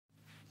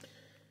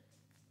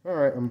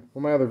Alright, well,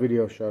 my other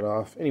video shut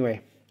off.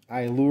 Anyway,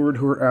 I lured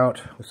her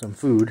out with some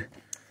food.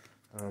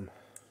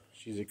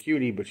 She's a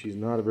cutie, but she's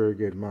not a very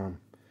good mom.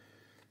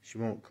 She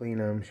won't clean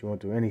them. She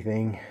won't do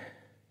anything.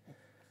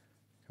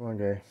 Come on,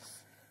 guy.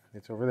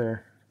 It's over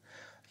there.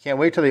 I can't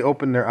wait till they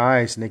open their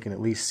eyes and they can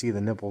at least see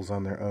the nipples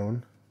on their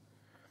own.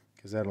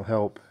 Because that'll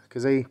help.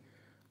 Because they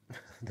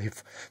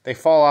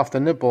fall off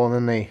the nipple and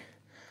then they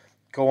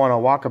go on a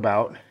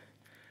walkabout.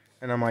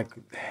 And I'm like,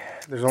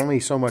 there's only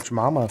so much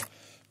mama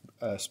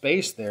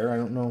space there. I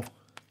don't know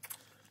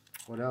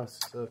what else.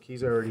 Look,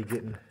 he's already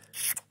getting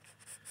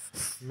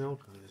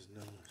milk on his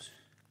nose.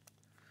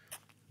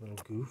 Little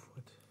goof.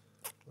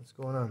 What's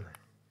going on there?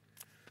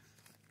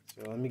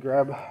 So let me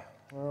grab,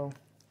 I'll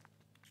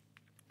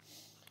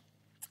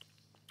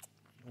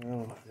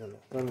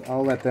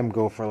let them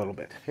go for a little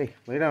bit. Hey,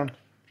 lay down.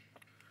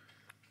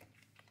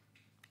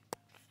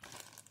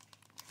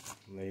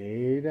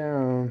 Lay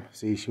down.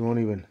 See, she won't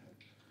even.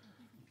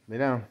 Lay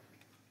down.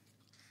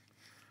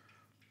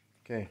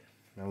 Okay,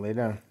 now lay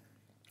down.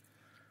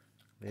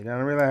 Lay down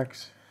and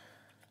relax.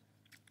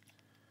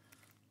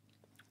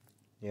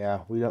 Yeah,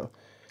 we don't.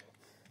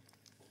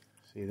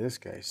 See, this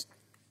guy's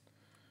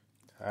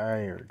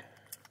tired.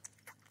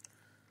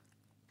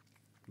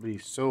 But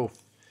he's still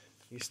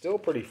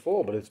pretty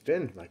full, but it's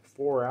been like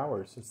 4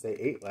 hours since they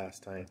ate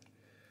last time.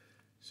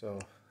 So,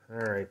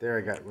 alright, there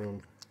I got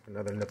room for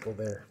another nipple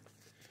there.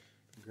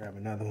 Grab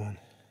another one.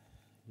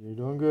 You're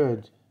doing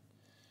good.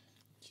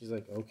 She's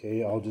like,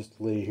 okay, I'll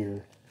just lay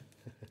here.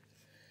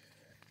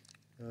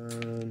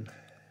 Let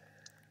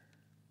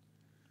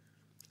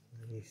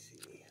me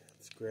see.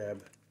 Let's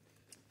grab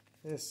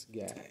this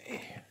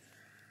guy.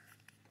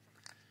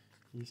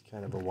 He's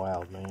kind of a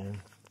wild man.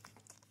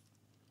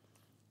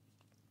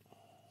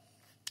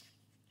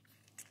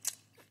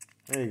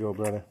 There you go,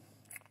 brother.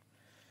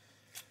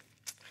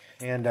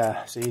 And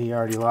see, he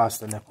already lost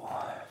the nipple.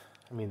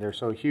 I mean, they're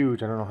so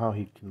huge, I don't know how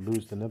he can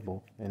lose the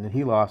nipple. And then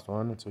he lost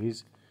one, and so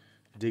he's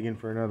digging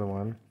for another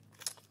one.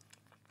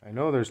 I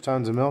know there's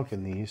tons of milk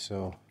in these,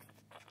 so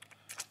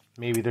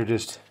maybe they're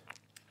just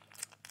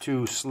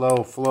too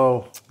slow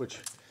flow,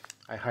 which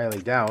I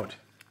highly doubt.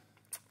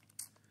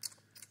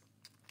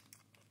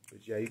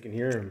 But yeah, you can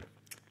hear them.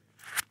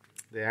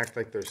 They act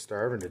like they're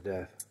starving to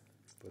death,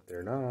 but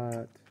they're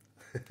not.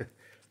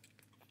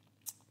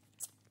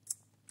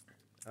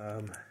 I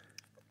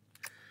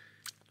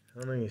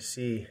don't know if you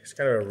see, it's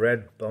got a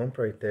red bump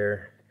right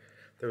there.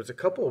 There was a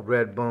couple of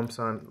red bumps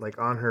on, like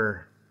on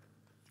her,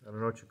 I don't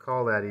know what you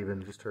call that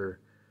even, just her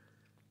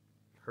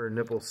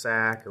nipple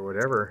sac or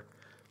whatever.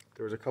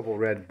 There was a couple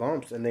red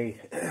bumps, and I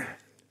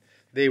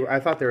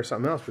thought they were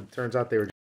something else, but it turns out they were